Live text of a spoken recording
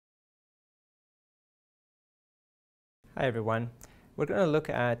Hi everyone. We're going to look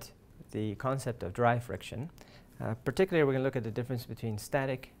at the concept of dry friction. Particularly, we're going to look at the difference between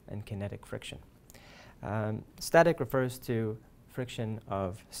static and kinetic friction. Static refers to friction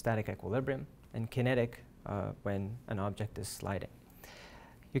of static equilibrium, and kinetic when an object is sliding.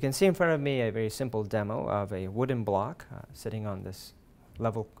 You can see in front of me a very simple demo of a wooden block sitting on this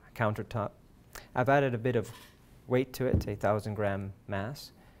level countertop. I've added a bit of weight to it, a 1,000-gram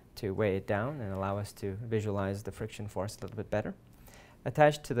mass, to weigh it down and allow us to visualize the friction force a little bit better.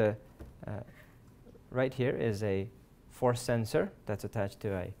 Attached to the right here is a force sensor that's attached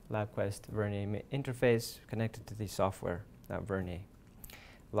to a LabQuest Vernier interface connected to the software Vernier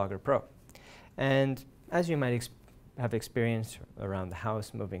Logger Pro. And as you might have experienced around the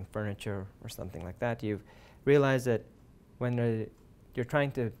house, moving furniture or something like that, you've realized that when you're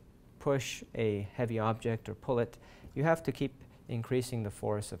trying to push a heavy object or pull it, you have to keep increasing the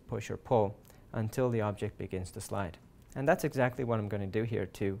force of push or pull until the object begins to slide. And that's exactly what I'm going to do here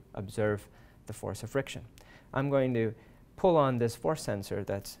to observe the force of friction. I'm going to pull on this force sensor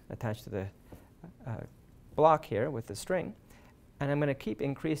that's attached to the block here with the string, and I'm going to keep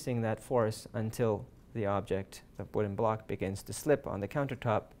increasing that force until the object, the wooden block, begins to slip on the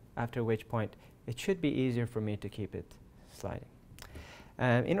countertop, after which point it should be easier for me to keep it sliding.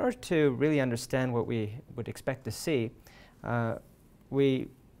 In order to really understand what we would expect to see, we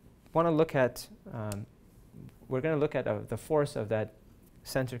want to look at, we're going to look at the force of that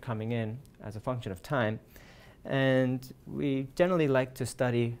sensor coming in as a function of time. And we generally like to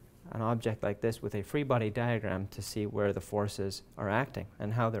study an object like this with a Freebody diagram to see where the forces are acting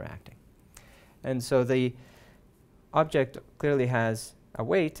and how they're acting. And so the object clearly has a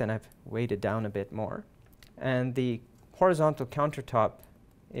weight, and I've weighed it down a bit more. And the horizontal countertop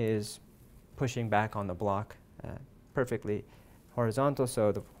is pushing back on the block perfectly horizontal, so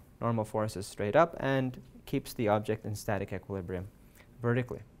the normal force is straight up and keeps the object in static equilibrium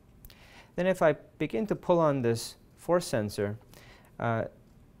vertically. Then if I begin to pull on this force sensor,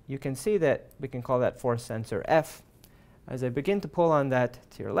 you can see that we can call that force sensor F. As I begin to pull on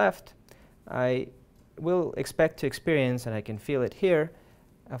that to your left, I will expect to experience, and I can feel it here,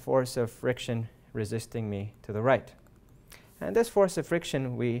 a force of friction resisting me to the right. And this force of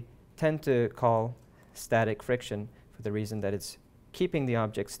friction we tend to call static friction for the reason that it's keeping the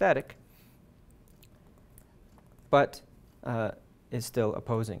object static, but is still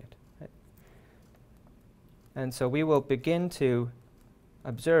opposing it. Right? And so we will begin to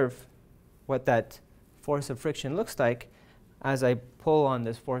observe what that force of friction looks like as I pull on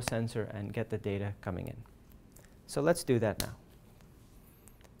this force sensor and get the data coming in. So let's do that now.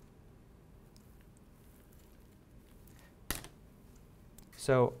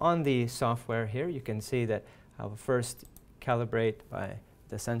 So on the software here, you can see that I'll first calibrate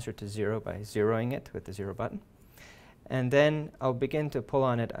the sensor to 0 by zeroing it with the 0 button. And then I'll begin to pull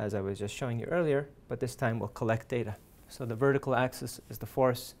on it as I was just showing you earlier, but this time we'll collect data. So the vertical axis is the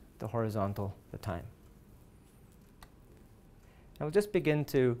force, the horizontal, the time. I'll just begin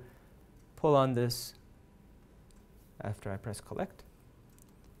to pull on this after I press collect.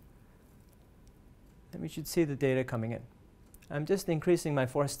 And we should see the data coming in. I'm just increasing my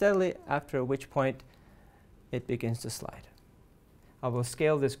force steadily, after which point it begins to slide. I will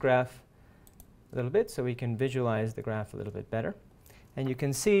scale this graph a little bit so we can visualize the graph a little bit better. And you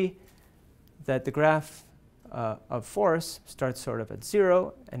can see that the graph of force starts sort of at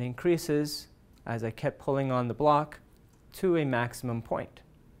 0 and increases as I kept pulling on the block to a maximum point,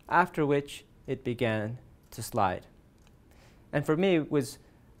 after which it began to slide. And for me, it was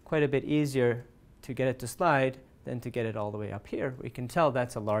quite a bit easier to get it to slide than to get it all the way up here. We can tell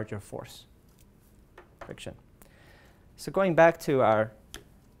that's a larger force friction. So going back to our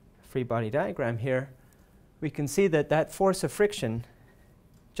free body diagram here, we can see that that force of friction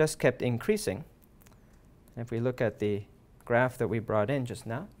just kept increasing. If we look at the graph that we brought in just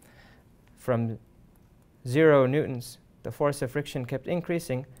now, from 0 newtons, the force of friction kept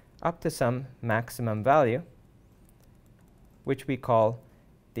increasing up to some maximum value, which we call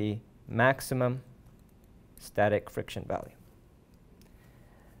the maximum static friction value.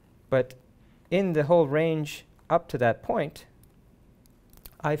 But in the whole range up to that point,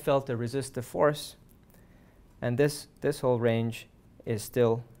 I felt a resistive force, and this whole range is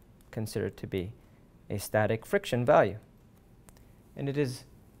still considered to be a static friction value. And it is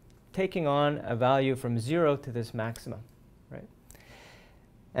taking on a value from 0 to this maximum, right?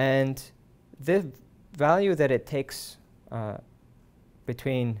 And the value that it takes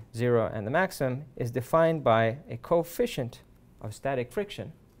between 0 and the maximum is defined by a coefficient of static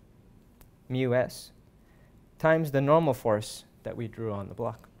friction, mu s, times the normal force that we drew on the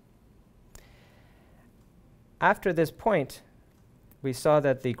block. after this point, we saw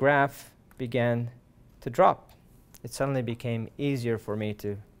that the graph began to drop. It suddenly became easier for me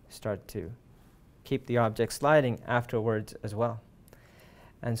to start to keep the object sliding afterwards as well.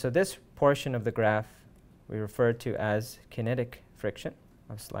 And so this portion of the graph we refer to as kinetic friction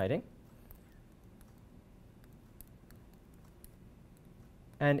of sliding.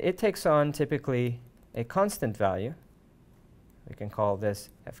 And it takes on typically a constant value. We can call this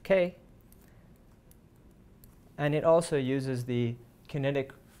Fk. And it also uses the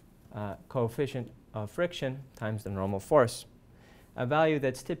kinetic coefficient of friction times the normal force, a value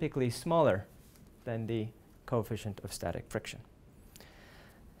that's typically smaller than the coefficient of static friction.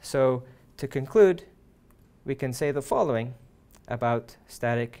 So to conclude, we can say the following about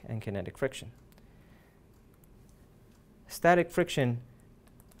static and kinetic friction. Static friction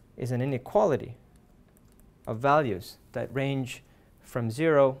is an inequality of values that range from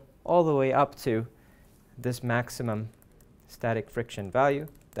 0 all the way up to this maximum static friction value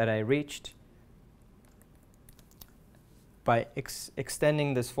that I reached by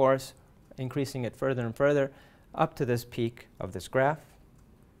extending this force, increasing it further and further, up to this peak of this graph,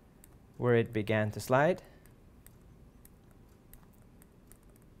 where it began to slide.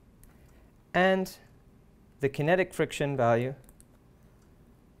 And the kinetic friction value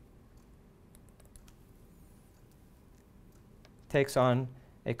takes on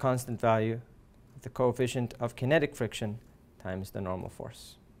a constant value of the coefficient of kinetic friction times the normal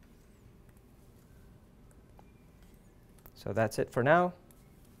force. So that's it for now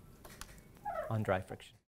on dry friction.